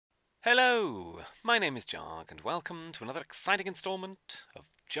Hello, my name is Jahg, and welcome to another exciting installment of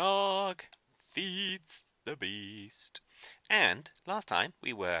Jahg Feeds the Beast. And last time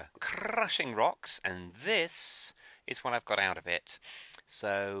we were crushing rocks, and this is what I've got out of it.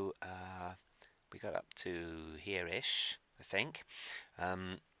 So we got up to here-ish, I think.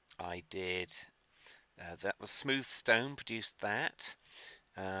 I did that was smooth stone, produced that.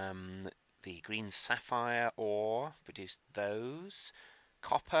 The green sapphire ore produced those.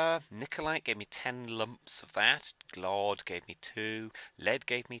 Copper, nickelite gave me 10 lumps of that. Glod gave me 2. Lead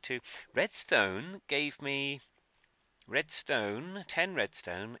gave me 2. Redstone gave me 10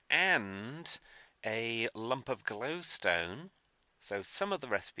 redstone, and a lump of glowstone. So some of the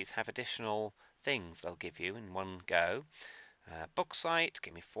recipes have additional things they'll give you in one go. Bauxite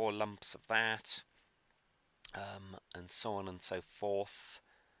gave me 4 lumps of that, and so on and so forth.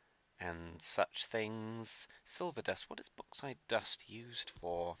 And such things. Silver dust. What is bauxite dust used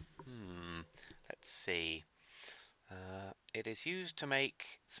for? Let's see. It is used to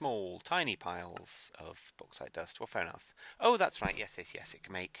make small, tiny piles of bauxite dust. Well, fair enough. Oh, that's right. Yes. It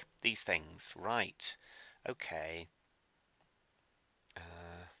can make these things. Right. Okay.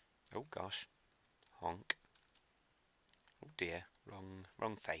 Oh gosh. Honk. Oh dear.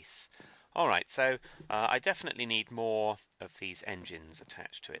 Wrong face. Alright, so I definitely need more of these engines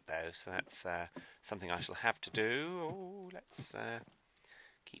attached to it though, so that's something I shall have to do. Oh, let's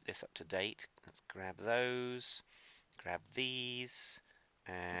keep this up to date. Let's grab those, grab these,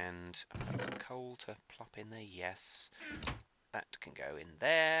 and that's coal to plop in there, yes. That can go in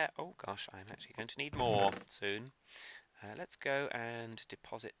there. Oh gosh, I'm actually going to need more soon. Let's go and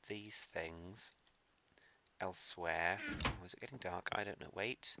deposit these things elsewhere. Oh, is it getting dark? I don't know.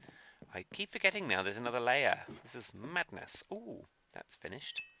 Wait. I keep forgetting now there's another layer. This is madness. Ooh, that's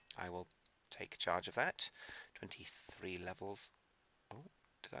finished. I will take charge of that. 23 levels. Oh,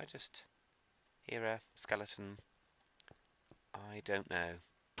 did I just hear a skeleton? I don't know.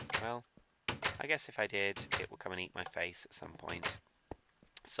 Well, I guess if I did, it will come and eat my face at some point.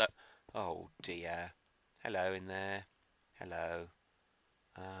 So, oh dear. Hello in there. Hello.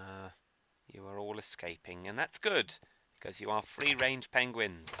 You are all escaping, and that's good, because you are free-range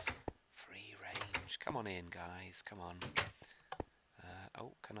penguins. Free range. Come on in, guys. Come on.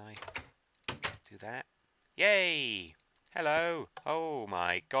 Oh, can I do that? Yay! Hello. Oh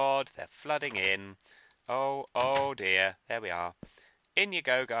my god, they're flooding in. Oh dear. There we are. In you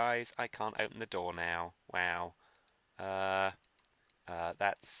go, guys. I can't open the door now. Wow. That's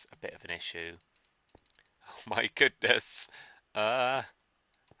a bit of an issue. Oh my goodness. How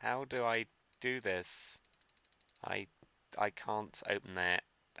do I do this? I can't open that.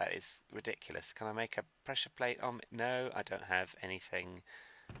 That is ridiculous. Can I make a pressure plate on me? No, I don't have anything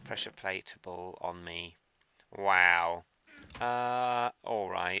pressure plateable on me. Wow.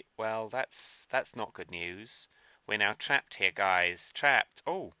 Alright. Well, that's not good news. We're now trapped here, guys. Trapped.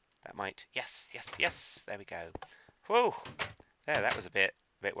 Oh, that might... Yes. There we go. Whew. There, that was a bit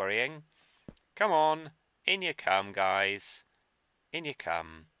worrying. Come on. In you come, guys. In you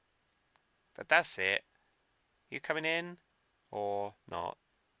come. That's it. You coming in? Or not?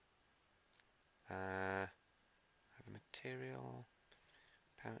 Have a material.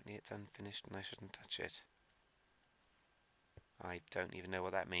 Apparently it's unfinished and I shouldn't touch it. I don't even know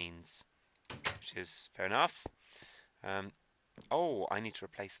what that means. Which is fair enough. Oh, I need to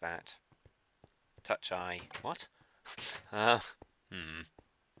replace that. Touch eye. What?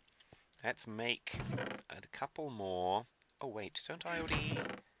 Let's make a couple more. Oh wait, don't I already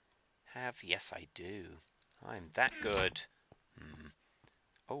have? Yes, I do. I'm that good.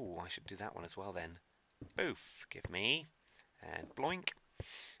 Oh, I should do that one as well then. Boof, give me. And bloink.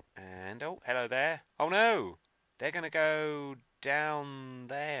 And, oh, hello there. Oh no! They're going to go down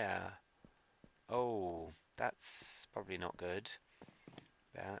there. Oh, that's probably not good.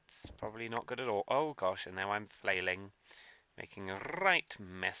 That's probably not good at all. Oh gosh, and now I'm flailing. Making a right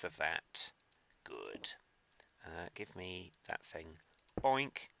mess of that. Good. Give me that thing.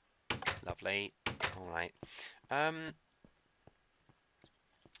 Boink. Lovely. Alright.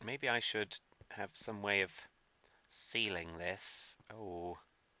 Maybe I should have some way of sealing this. Oh.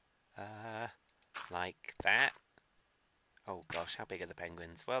 Like that. Oh gosh, how big are the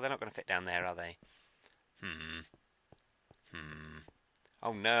penguins? Well, they're not going to fit down there, are they?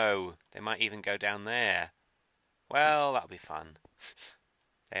 Oh no, they might even go down there. Well, that'll be fun.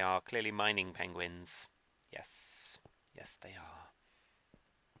 They are clearly mining penguins. Yes, they are.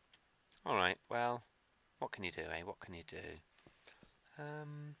 Alright, well, what can you do, eh? What can you do?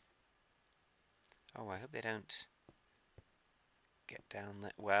 Oh, I hope they don't get down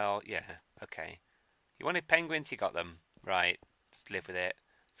there. Well, yeah, okay. You wanted penguins, you got them. Right, just live with it.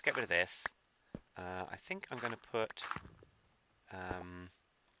 let's get rid of this. I think I'm going to put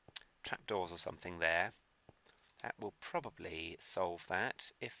trapdoors or something there. That will probably solve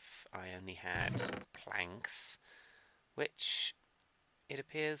that if I only had some planks, which it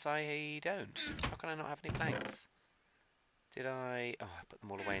appears I don't. How can I not have any planks? Did I... Oh, I put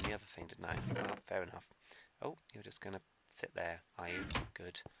them all away in the other thing, didn't I? Well, fair enough. Oh, you're just going to sit there, are you?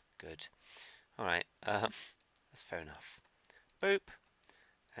 Good, good. Alright, that's fair enough. Boop.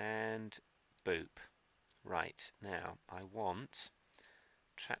 And boop. Right, now, I want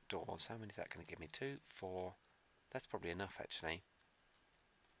trapdoors. How many is that going to give me? 2, 4... That's probably enough, actually.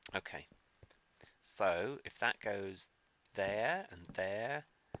 Okay. So, if that goes there, and there,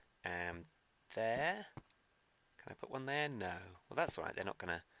 and there... Can I put one there? No. Well, that's alright. They're not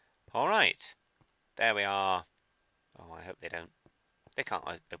going to... Alright. There we are. Oh, I hope they don't... They can't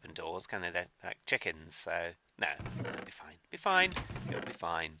open doors, can they? They're like chickens, so... No. It'll be fine. Be fine. It'll be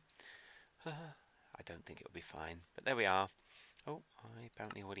fine. I don't think it'll be fine. But there we are. Oh, I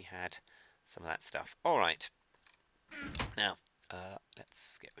apparently already had some of that stuff. Alright. Now,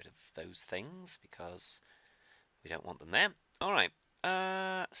 let's get rid of those things, because we don't want them there. Alright.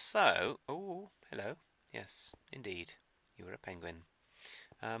 So... Oh, hello. Yes, indeed. You were a penguin.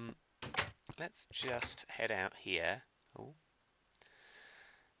 Let's just head out here. Oh.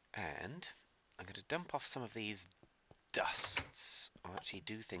 And I'm going to dump off some of these dusts, or actually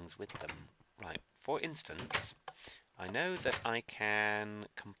do things with them. Right, for instance, I know that I can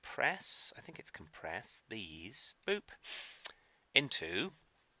compress, I think it's compress, these, boop, into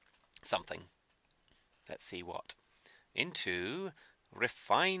something. Let's see what. Into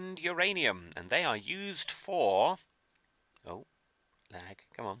refined uranium, and they are used for... Oh, lag,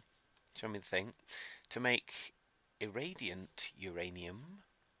 come on, show me the thing. To make irradiant uranium.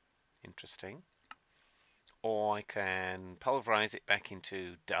 Interesting. Or I can pulverize it back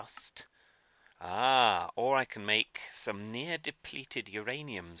into dust. Ah, or I can make some near-depleted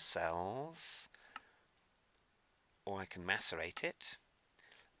uranium cells. Or I can macerate it.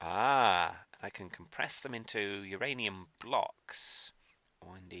 Ah, I can compress them into uranium blocks.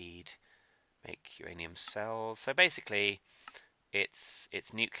 Or indeed make uranium cells. So basically, it's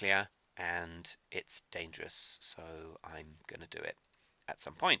nuclear and it's dangerous, so I'm going to do it at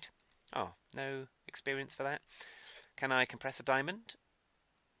some point. Oh, no experience for that. Can I compress a diamond?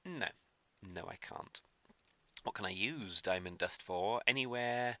 No. No, I can't. What can I use diamond dust for?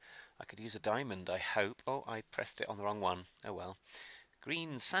 Anywhere I could use a diamond, I hope. Oh, I pressed it on the wrong one. Oh well.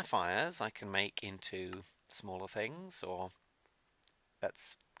 Green sapphires I can make into smaller things, or...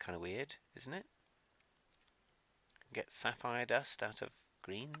 That's kind of weird, isn't it? Get sapphire dust out of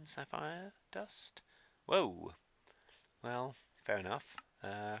green sapphire dust? Whoa! Well, fair enough.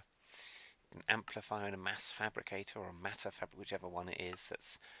 An amplifier and a mass fabricator, or a matter fabricator, whichever one it is,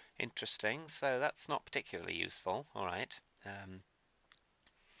 that's interesting. So that's not particularly useful. Alright.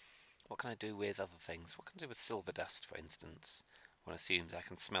 What can I do with other things? What can I do with silver dust, for instance? One assumes I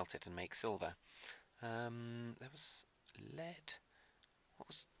can smelt it and make silver. There was lead. What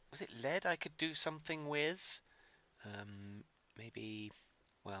was it lead I could do something with? Maybe,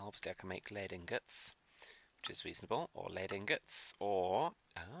 well, obviously I can make lead ingots, which is reasonable, or lead ingots, or,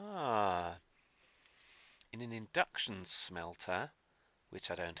 in an induction smelter,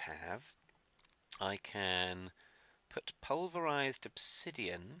 which I don't have, I can put pulverized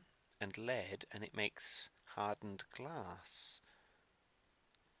obsidian and lead, and it makes hardened glass.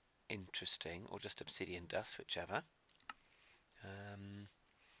 Interesting, or just obsidian dust, whichever.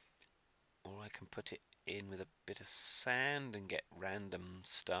 Or I can put it in with a bit of sand and get random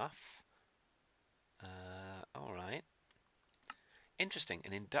stuff. Alright. Interesting,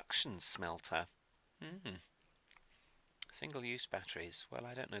 an induction smelter. Single-use batteries. Well,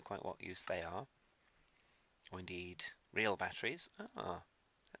 I don't know quite what use they are. Or indeed, real batteries. Ah,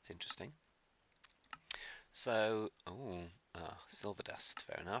 that's interesting. So, silver dust,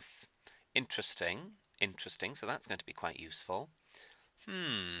 fair enough. Interesting, interesting. So that's going to be quite useful.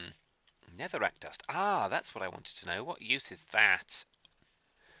 Netherrack dust. Ah, that's what I wanted to know. What use is that?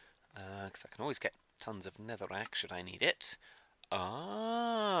 Because I can always get tons of netherrack should I need it.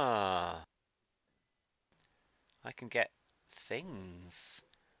 Ah, I can get things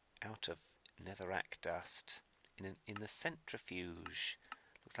out of netherrack dust in the centrifuge.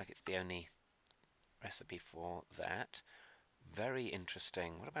 Looks like it's the only recipe for that. Very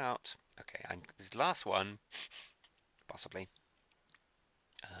interesting. What about... Okay, this last one, possibly.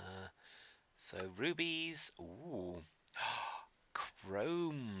 So rubies. Ooh,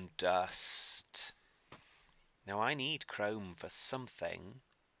 chrome dust. Now I need chrome for something,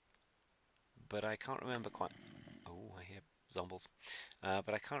 but I can't remember quite. Oh, I hear Zombles.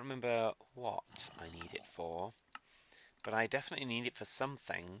 But I can't remember what I need it for. But I definitely need it for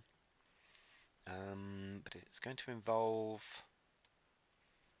something. But it's going to involve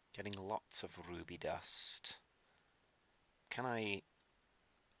getting lots of ruby dust. Can I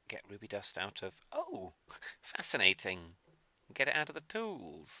get ruby dust out of... Oh! Fascinating! Get it out of the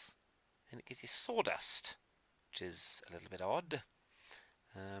tools. And it gives you sawdust, which is a little bit odd.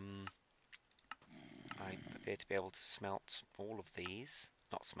 I appear to be able to smelt all of these.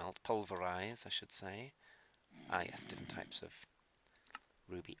 Not smelt, pulverize, I should say. Ah, yes, different types of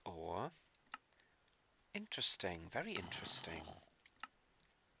ruby ore. Interesting, very interesting.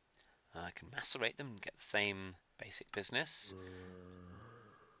 I can macerate them and get the same basic business.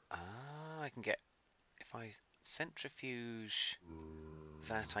 I can get... If I centrifuge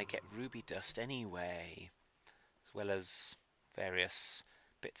that, I get ruby dust anyway, as well as various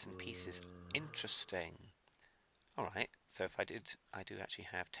bits and pieces. Interesting. Alright, so if I do actually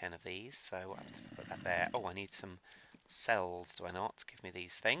have 10 of these, so I'll have to put that there. Oh, I need some cells, do I not? Give me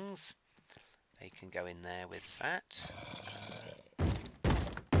these things. They can go in there with that.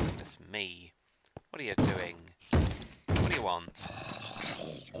 Goodness me. What are you doing? What do you want?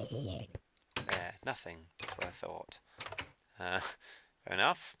 There, nothing. That's what I thought. Fair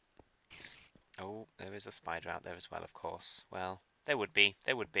enough. Oh, there is a spider out there as well, of course. Well, there would be.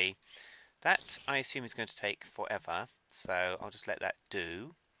 There would be. That, I assume, is going to take forever, so I'll just let that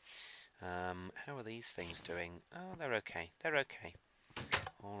do. How are these things doing? Oh, they're okay. They're okay.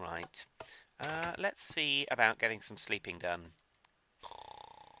 Alright. Let's see about getting some sleeping done.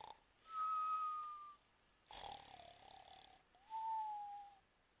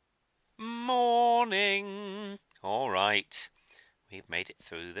 Morning! Alright. We've made it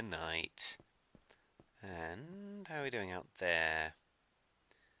through the night. And how are we doing out there?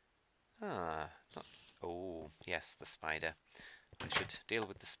 Oh, yes, the spider. I should deal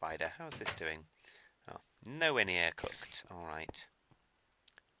with the spider. How's this doing? Oh, nowhere near cooked. Alright.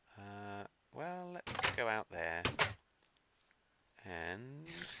 Well, let's go out there. And...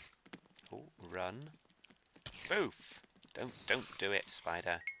 Oh, run. Boof! Don't do it,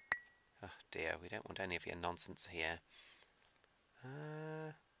 spider. Oh dear, we don't want any of your nonsense here.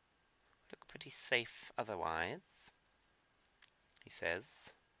 Look pretty safe otherwise, he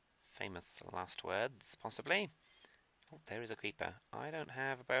says. Famous last words, possibly. Oh, there is a creeper. I don't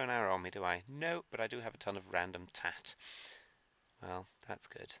have a bow and arrow on me, do I? No, but I do have a ton of random tat. Well, that's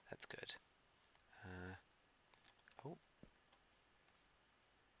good, that's good.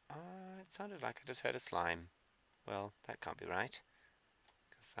 It sounded like I just heard a slime. Well, that can't be right,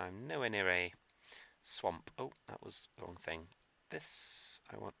 because I'm nowhere near a swamp. Oh, that was the wrong thing. This,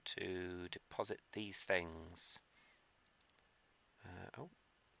 I want to deposit these things. Oh,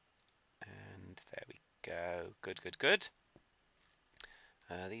 and there we go. Good, good, good.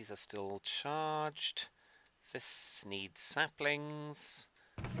 These are still charged. This needs saplings.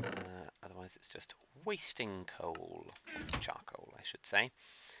 Otherwise it's just wasting coal. Charcoal, I should say.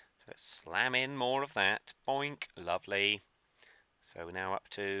 So let's slam in more of that. Boink. Lovely. So we're now up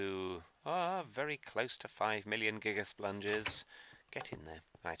to... very close to 5 million gigasplunges. Get in there.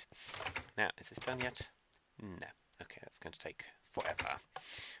 Right. Now, is this done yet? No. Okay, that's going to take forever.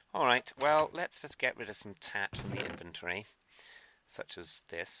 Alright, well, let's just get rid of some tat from the inventory. Such as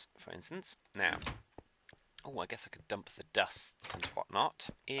this, for instance. Now, oh, I guess I could dump the dusts and whatnot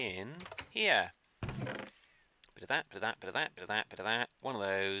in here. Bit of that, bit of that, bit of that, bit of that, bit of that. One of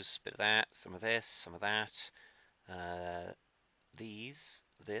those, bit of that, some of this, some of that. These,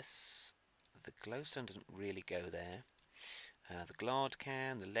 this, the glowstone doesn't really go there. The glard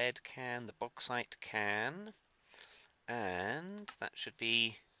can, the lead can, the bauxite can, and that should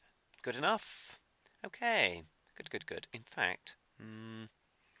be good enough. Okay, good, good, good. In fact,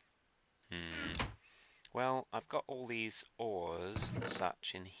 well, I've got all these ores and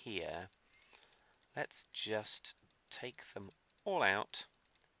such in here. Let's just take them all out.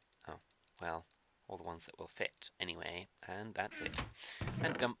 Oh, well, all the ones that will fit anyway, and that's it.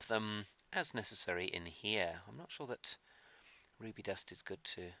 And dump them as necessary in here. I'm not sure that ruby dust is good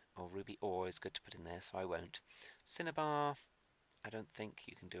to, or ruby ore is good to put in there, so I won't. Cinnabar, I don't think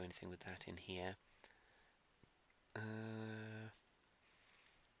you can do anything with that in here. The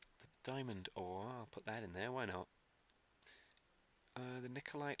diamond ore, I'll put that in there, why not? The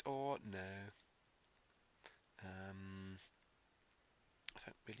nickelite ore, no. I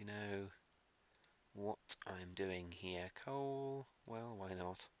don't really know what I'm doing here. Coal, well, why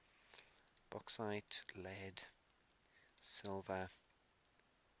not? Bauxite, lead, silver.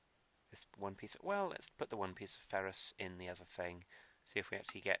 This one piece of, well, let's put the one piece of ferrous in the other thing. See if we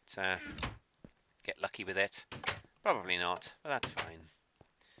actually get lucky with it. Probably not, but that's fine.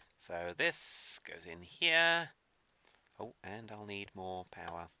 So this goes in here. Oh, and I'll need more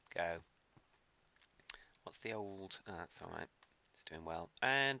power. Go. What's the old... Oh, that's alright. It's doing well.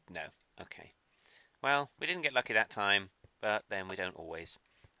 And no. Okay. Well, we didn't get lucky that time, but then we don't always.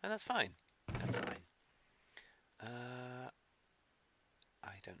 And that's fine. That's fine.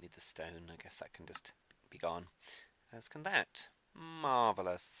 I don't need the stone. I guess that can just be gone. As can that.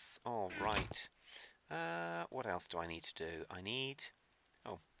 Marvellous. Alright. What else do I need to do? I need...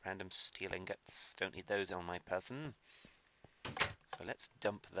 Oh, random steel ingots. Don't need those on my person. So let's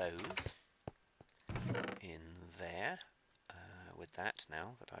dump those in there. With that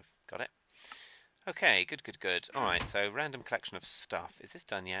now that I've got it. Okay, good, good, good. Alright, so random collection of stuff. Is this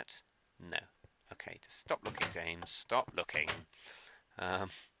done yet? No. Okay, just stop looking, James. Stop looking.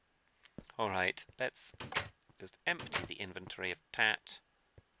 Alright, let's just empty the inventory of tat.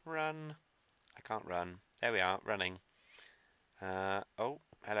 Run. I can't run. There we are, running. Oh,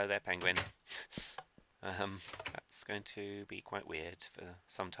 hello there, penguin. That's going to be quite weird for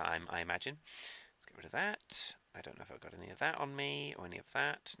some time, I imagine. Let's get rid of that. I don't know if I've got any of that on me, or any of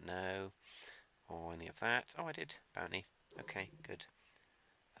that. No. Or any of that. Oh, I did. Bounty. Okay, good.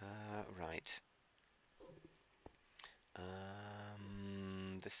 Right.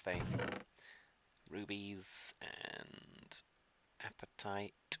 This thing. Rubies and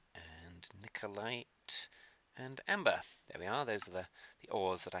apatite and nicolite and amber. There we are. Those are the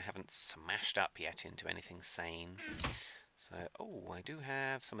ores that I haven't smashed up yet into anything sane. So, oh, I do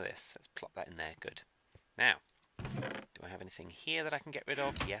have some of this. Let's plop that in there. Good. Now, do I have anything here that I can get rid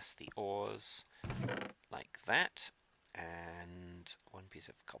of? Yes, the ores like that. And one piece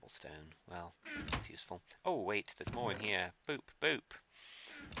of cobblestone. Well, that's useful. Oh, wait, there's more in here. Boop, boop.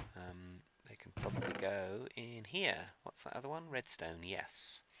 They can probably go in here. What's that other one? Redstone,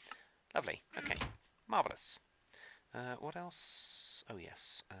 yes. Lovely. Okay. Marvellous. What else? Oh,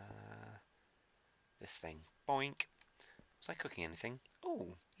 yes. This thing. Boink. Was I cooking anything?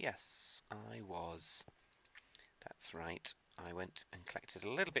 Oh, yes, I was. That's right. I went and collected a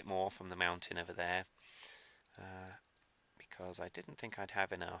little bit more from the mountain over there. Because I didn't think I'd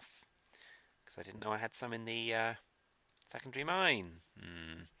have enough. Because I didn't know I had some in the secondary mine.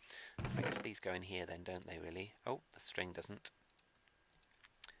 I guess these go in here then, don't they, really? Oh, the string doesn't.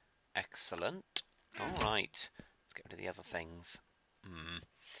 Excellent. Alright. Let's get rid of the other things.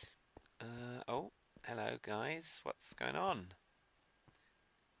 Oh, hello, guys. What's going on?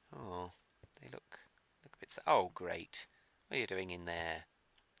 Oh, they look a bit... Oh, great. What are you doing in there?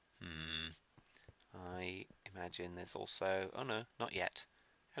 I imagine there's also... Oh, no, not yet.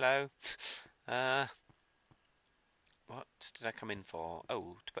 Hello. What did I come in for?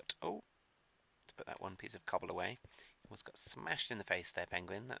 Oh, to put that one piece of cobble away. Almost got smashed in the face there,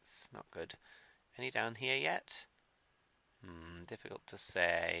 penguin. That's not good. Any down here yet? Difficult to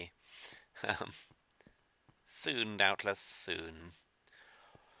say. Soon, doubtless, soon.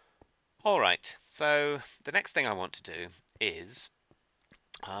 Alright, so the next thing I want to do is...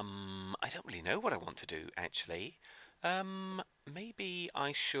 I don't really know what I want to do, actually. Maybe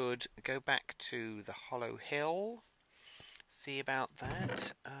I should go back to the Hollow Hill. See about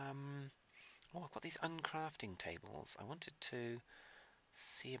that. Oh, I've got these uncrafting tables. I wanted to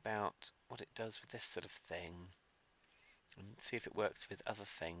see about what it does with this sort of thing. And see if it works with other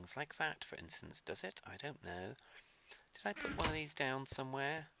things. Like that, for instance. Does it? I don't know. Did I put one of these down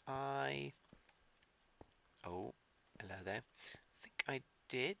somewhere? Oh, hello there. I think I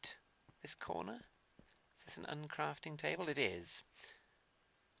did. This corner? Is this an uncrafting table? It is.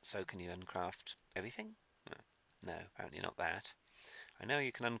 So can you uncraft everything? No, apparently not that. I know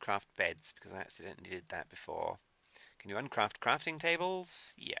you can uncraft beds because I accidentally did that before. Can you uncraft crafting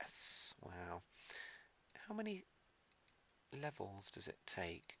tables? Yes. Wow. How many levels does it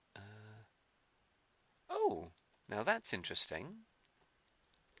take? Oh, now that's interesting.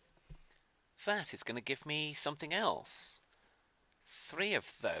 That is going to give me something else. 3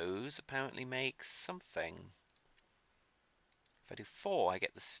 of those apparently make something. If I do 4, I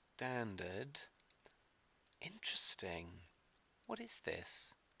get the standard. Interesting. What is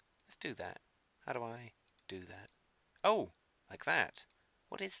this? Let's do that. How do I do that? Oh, like that.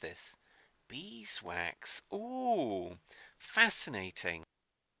 What is this? Beeswax. Ooh, fascinating.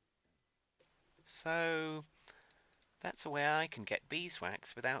 So, that's a way I can get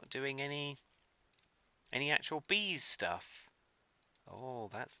beeswax without doing any actual bees stuff. Oh,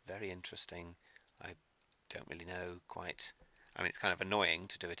 that's very interesting. I don't really know quite... I mean, it's kind of annoying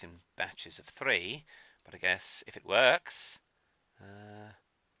to do it in batches of 3, but I guess if it works...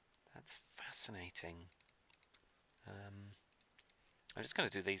 that's fascinating. I'm just going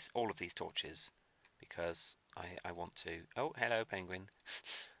to do all of these torches because I want to. Oh, hello, penguin.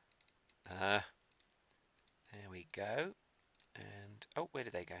 There we go. And oh, where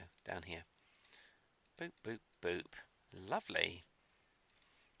did they go? Down here. Boop, boop, boop. Lovely.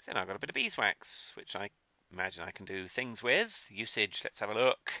 So now I've got a bit of beeswax, which I imagine I can do things with. Usage, let's have a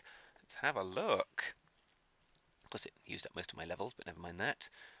look. Let's have a look. Of course, it used up most of my levels, but never mind that.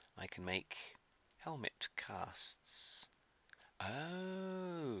 I can make helmet casts.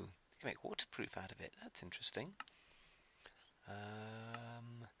 Oh, you can make waterproof out of it. That's interesting. I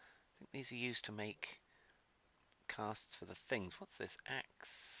think these are used to make casts for the things. What's this?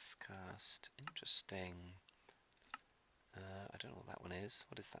 Axe cast. Interesting. I don't know what that one is.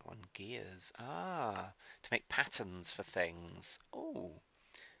 What is that one? Gears. Ah, to make patterns for things. Oh,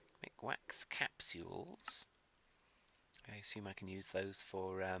 make wax capsules. I assume I can use those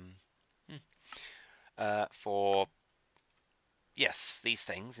for yes, these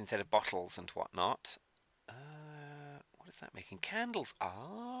things instead of bottles and whatnot. What is that making? Candles.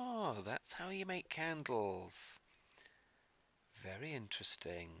 Ah, that's how you make candles. Very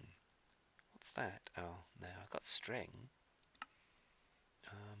interesting. What's that? Oh, no, I've got string.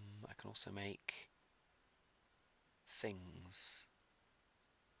 I can also make things.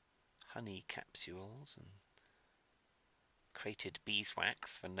 Honey capsules and created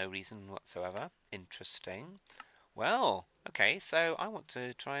beeswax for no reason whatsoever. Interesting. Well, okay, so I want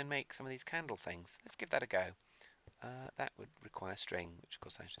to try and make some of these candle things. Let's give that a go. That would require string, which of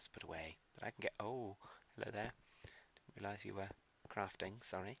course I just put away. But I can get... Oh, hello there. Didn't realise you were crafting,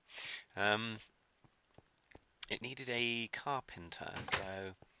 sorry. It needed a carpenter,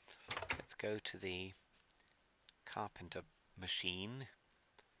 so let's go to the carpenter machine,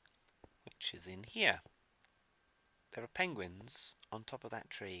 which is in here. There are penguins on top of that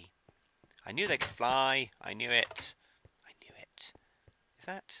tree. I knew they could fly. I knew it. I knew it. Is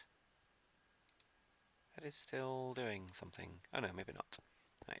that... That is still doing something. Oh no, maybe not.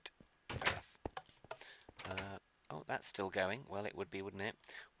 Right, fair enough. Oh, that's still going. Well, it would be, wouldn't it?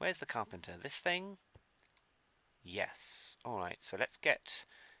 Where's the carpenter? This thing? Yes. Alright, so let's get...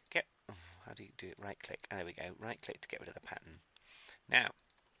 How do you do it? Right click. There we go. Right click to get rid of the pattern. Now,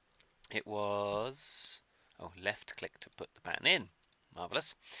 it was... Oh, left click to put the pattern in.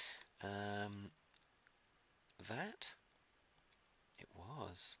 Marvellous. That? It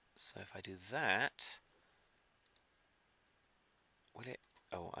was. So if I do that... Will it...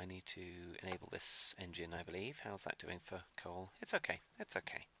 Oh, I need to enable this engine, I believe. How's that doing for coal? It's okay. It's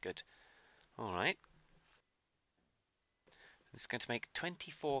okay. Good. Alright. It's going to make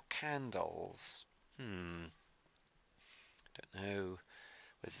 24 candles. Don't know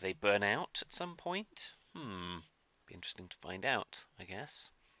whether they burn out at some point. Be interesting to find out, I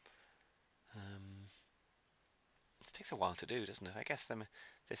guess. It takes a while to do, doesn't it? I guess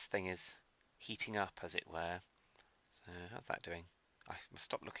this thing is heating up, as it were. So, how's that doing? I must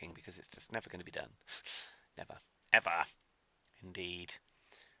stop looking because it's just never going to be done. Never. Ever. Indeed.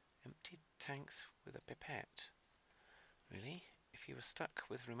 Empty tanks with a pipette. Really? If you were stuck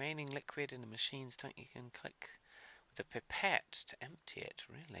with remaining liquid in a machine's tank, you can click with a pipette to empty it.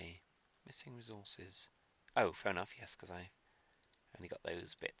 Really? Missing resources. Oh, fair enough, yes, because I only got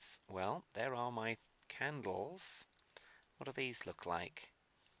those bits. Well, there are my candles. What do these look like?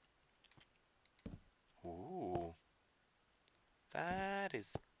 Ooh. That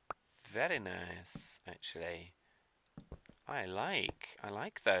is very nice, actually. I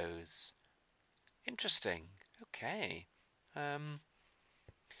like those. Interesting. Okay.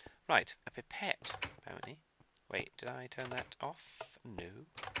 Right, a pipette, apparently. Wait, did I turn that off? No,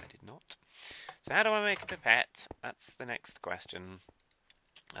 I did not. So how do I make a pipette? That's the next question.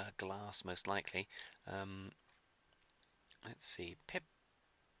 Glass, most likely. Let's see.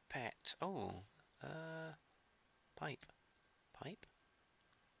 Pipette. Oh, pipe. Pipe?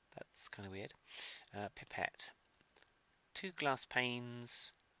 That's kind of weird. Pipette. 2 glass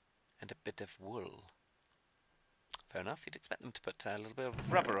panes and a bit of wool. Fair enough, you'd expect them to put a little bit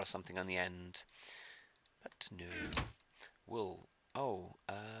of rubber or something on the end. But no. Wool. Oh,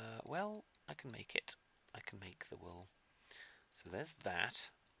 well, I can make it. I can make the wool. So there's that.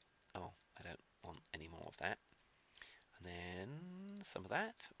 Oh, I don't want any more of that. And then some of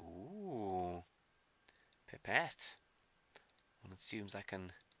that. Ooh. Pipette. One assumes I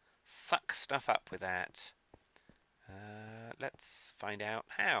can suck stuff up with that. Let's find out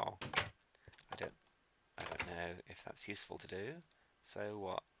how. I don't know if that's useful to do. So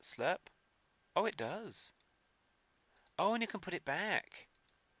what? Slurp? Oh, it does. Oh, and you can put it back.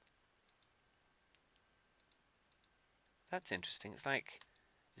 That's interesting. It's like,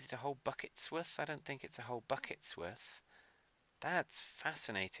 is it a whole bucket's worth? I don't think it's a whole bucket's worth. That's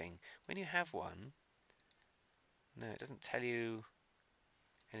fascinating. When you have one, No, it doesn't tell you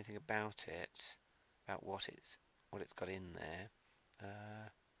anything about it, about what it's got in there.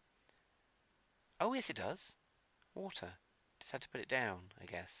 Oh yes, it does. Water. Just had to put it down, I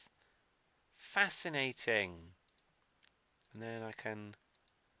guess. Fascinating. And then I can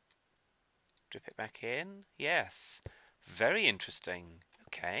drip it back in. Yes. Very interesting.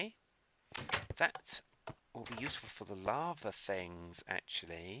 Okay. That will be useful for the lava things,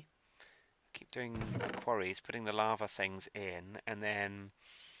 actually. Keep doing quarries, putting the lava things in, and then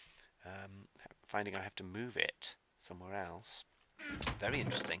finding I have to move it somewhere else. Very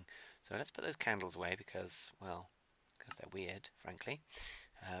interesting. So let's put those candles away because, well, because they're weird, frankly.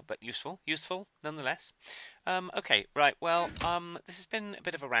 But useful nonetheless. Okay, right, well, this has been a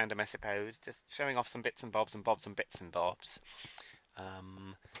bit of a random, I suppose, just showing off some bits and bobs and bobs and bits and bobs.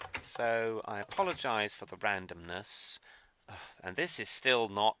 So I apologise for the randomness, and this is still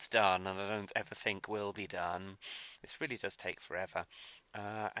not done, and I don't ever think will be done. This really does take forever,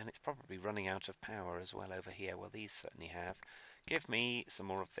 and it's probably running out of power as well over here. Well, these certainly have. Give me some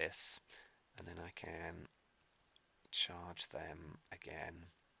more of this, and then I can charge them again.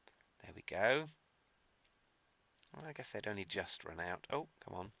 There we go. Well, I guess they'd only just run out. Oh,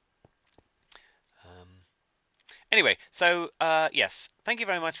 come on. Anyway, so yes, thank you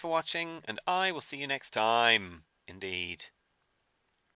very much for watching, and I will see you next time. Indeed.